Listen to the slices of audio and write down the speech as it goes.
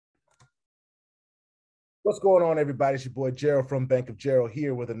What's going on, everybody? It's your boy Gerald from Bank of Gerald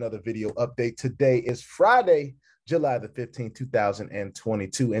here with another video update. Today is Friday, July the 15th,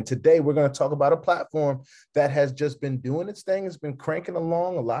 2022. And today we're going to talk about a platform that has just been doing its thing. It's been cranking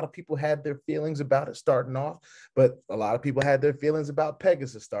along. A lot of people had their feelings about it starting off, but a lot of people had their feelings about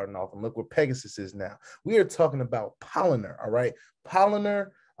Pegasus starting off. And look where Pegasus is now. We are talking about Polinur, all right? Polinur.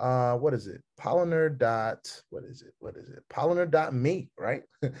 What is it? Polinur dot, what is it? Polinur.me, right?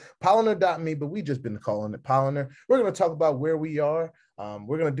 Polinur.me, but we just been calling it Polinur. We're going to talk about where we are.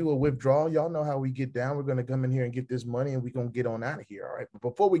 We're going to do a withdrawal. Y'all know how we get down. We're going to come in here and get this money and we're going to get on out of here. All right. But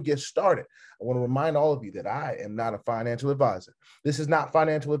before we get started, I want to remind all of you that I am not a financial advisor. This is not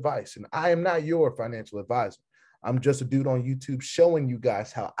financial advice, and I am not your financial advisor. I'm just a dude on YouTube showing you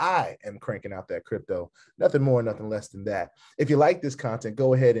guys how I am cranking out that crypto. Nothing more, nothing less than that. If you like this content,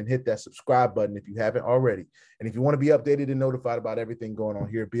 go ahead and hit that subscribe button if you haven't already. And if you want to be updated and notified about everything going on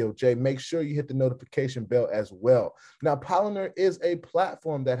here at BOJ, make sure you hit the notification bell as well. Now, Polinur is a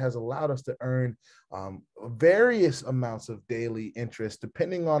platform that has allowed us to earn various amounts of daily interest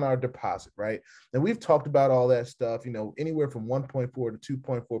depending on our deposit, right? And we've talked about all that stuff, you know, anywhere from 1.4 to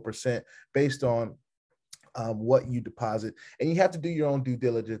 2.4% based on what you deposit, and you have to do your own due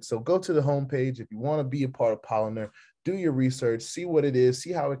diligence. So go to the homepage if you want to be a part of Polinur, do your research, see what it is,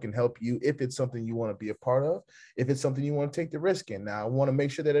 see how it can help you if it's something you want to be a part of, if it's something you want to take the risk in. Now, I want to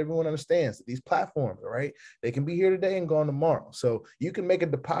make sure that everyone understands that these platforms, all right, they can be here today and gone tomorrow. So you can make a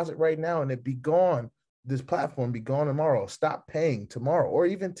deposit right now and it be gone. This platform be gone tomorrow. Stop paying tomorrow or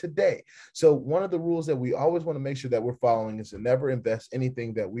even today. So one of the rules that we always want to make sure that we're following is to never invest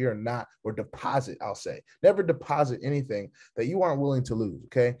anything that we are not, or deposit, I'll say, never deposit anything that you aren't willing to lose,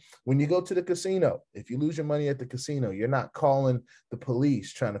 okay? When you go to the casino, if you lose your money at the casino, you're not calling the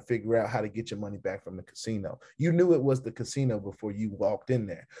police trying to figure out how to get your money back from the casino. You knew it was the casino before you walked in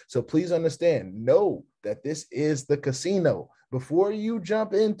there. So please understand, know that this is the casino before you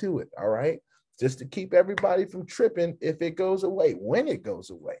jump into it, all right? Just to keep everybody from tripping if it goes away, when it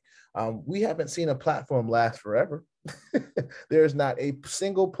goes away. We haven't seen a platform last forever. There's not a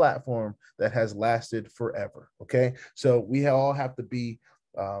single platform that has lasted forever, okay? So we all have to be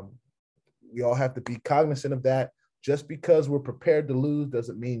cognizant of that. Just because we're prepared to lose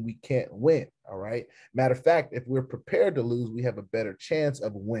doesn't mean we can't win, all right? Matter of fact, if we're prepared to lose, we have a better chance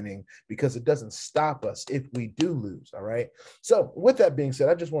of winning because it doesn't stop us if we do lose, all right? So with that being said,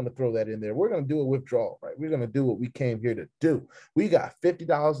 I just want to throw that in there. We're going to do a withdrawal, right? We're going to do what we came here to do. We got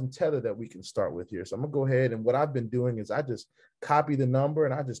 $50 in Tether that we can start with here. So I'm going to go ahead, and what I've been doing is I just copy the number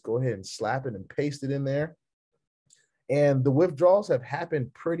and I just go ahead and slap it and paste it in there. And the withdrawals have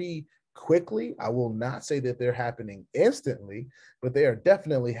happened pretty quickly. I will not say that they're happening instantly, but they are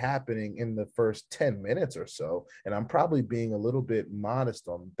definitely happening in the first 10 minutes or so. And I'm probably being a little bit modest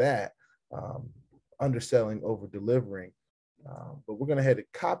on that, underselling, over delivering. But we're going to head to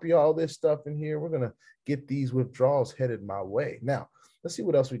copy all this stuff in here. We're going to get these withdrawals headed my way. Now, let's see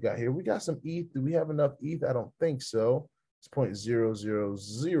what else we got here. We got some ETH. Do we have enough ETH? I don't think so. It's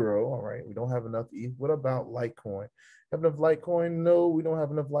 0.000. All right, we don't have enough ETH. What about Litecoin? Have enough Litecoin? No, we don't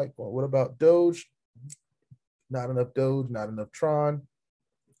have enough Litecoin. What about Doge? Not enough Doge, not enough Tron.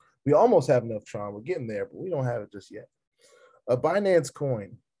 We almost have enough Tron. We're getting there, but we don't have it just yet. A Binance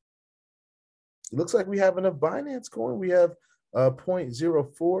coin. It looks like we have enough Binance coin. We have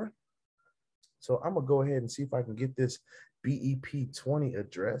 0.04. So I'm going to go ahead and see if I can get this BEP20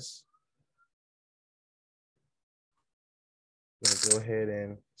 address. I'm going to go ahead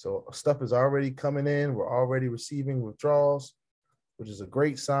and, so stuff is already coming in. We're already receiving withdrawals, which is a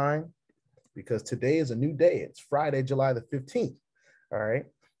great sign because today is a new day. It's Friday, July the 15th. All right.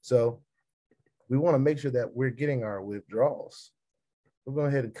 So we want to make sure that we're getting our withdrawals. We're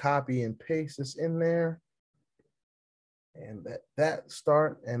going to go ahead and copy and paste this in there. And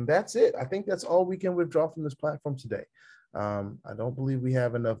and that's it. I think that's all we can withdraw from this platform today. I don't believe we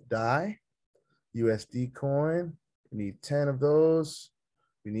have enough DAI, USD coin. We need 10 of those.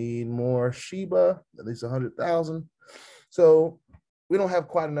 We need more Shiba, at least 100,000. So we don't have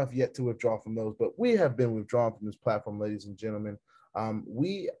quite enough yet to withdraw from those, but we have been withdrawn from this platform, ladies and gentlemen.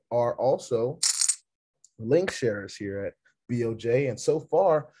 We are also link sharers here at BOJ, and so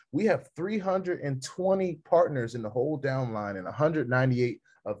far we have 320 partners in the whole downline, and 198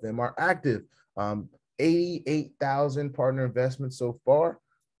 of them are active. 88,000 partner investments so far.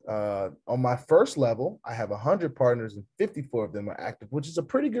 On my first level, I have 100 partners and 54 of them are active, which is a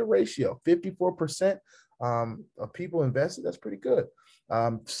pretty good ratio. 54% of people invested. That's pretty good.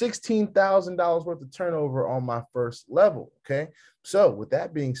 $16,000 worth of turnover on my first level. Okay. So with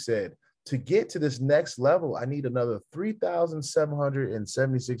that being said, To get to this next level, I need another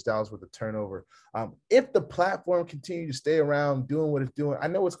 $3,776 worth of turnover. If the platform continues to stay around doing what it's doing, I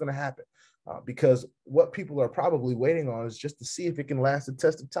know it's going to happen because what people are probably waiting on is just to see if it can last the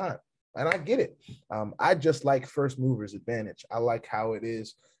test of time. And I get it. I just like first movers advantage. I like how it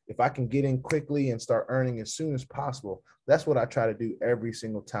is. If I can get in quickly and start earning as soon as possible, that's what I try to do every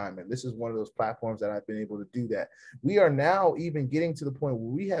single time. And this is one of those platforms that I've been able to do that. We are now even getting to the point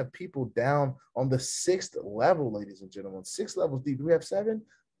where we have people down on the 6th level, ladies and gentlemen, 6 levels deep. Do we have 7?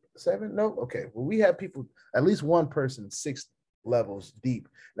 7? No? Okay. Well, we have people, at least one person, 6 levels deep.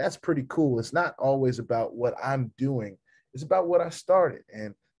 That's pretty cool. It's not always about what I'm doing. It's about what I started.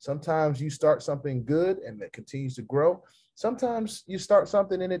 And sometimes you start something good and that continues to grow. Sometimes you start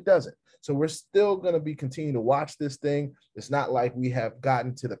something and it doesn't. So we're still going to be continuing to watch this thing. It's not like we have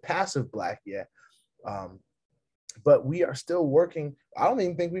gotten to the passive black yet, but we are still working. I don't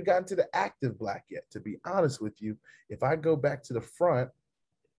even think we've gotten to the active black yet, to be honest with you. If I go back to the front,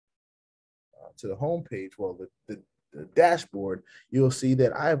 to the home page, well, the dashboard, you'll see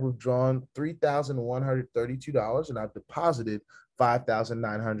that I have withdrawn $3,132 and I've deposited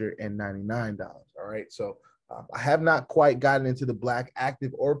 $5,999. All right. So I have not quite gotten into the black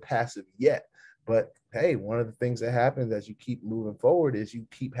active or passive yet, but hey, one of the things that happens as you keep moving forward is you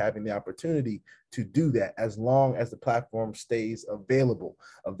keep having the opportunity to do that as long as the platform stays available.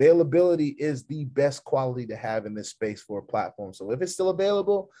 Availability is the best quality to have in this space for a platform. So if it's still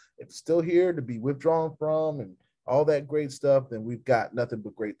available, if it's still here to be withdrawn from and all that great stuff, then we've got nothing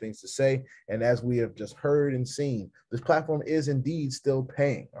but great things to say. And as we have just heard and seen, this platform is indeed still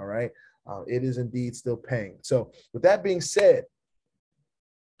paying. All right. It is indeed still paying. So with that being said,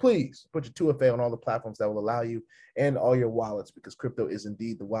 please put your 2FA on all the platforms that will allow you and all your wallets, because crypto is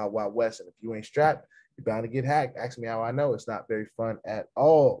indeed the wild, wild west. And if you ain't strapped, you're bound to get hacked. Ask me how I know. It's not very fun at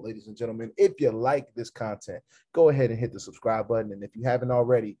all, ladies and gentlemen. If you like this content, go ahead and hit the subscribe button. And if you haven't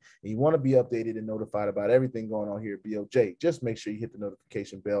already and you want to be updated and notified about everything going on here at BOJ, just make sure you hit the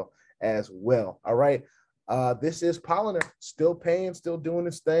notification bell as well. All right. This is Polinur, still paying, still doing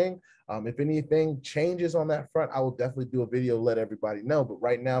this thing. If anything changes on that front, I will definitely do a video, let everybody know. But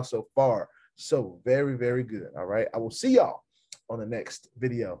right now, so far, so very, very good. All right. I will see y'all on the next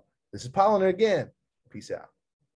video. This is Polinur again. Peace out.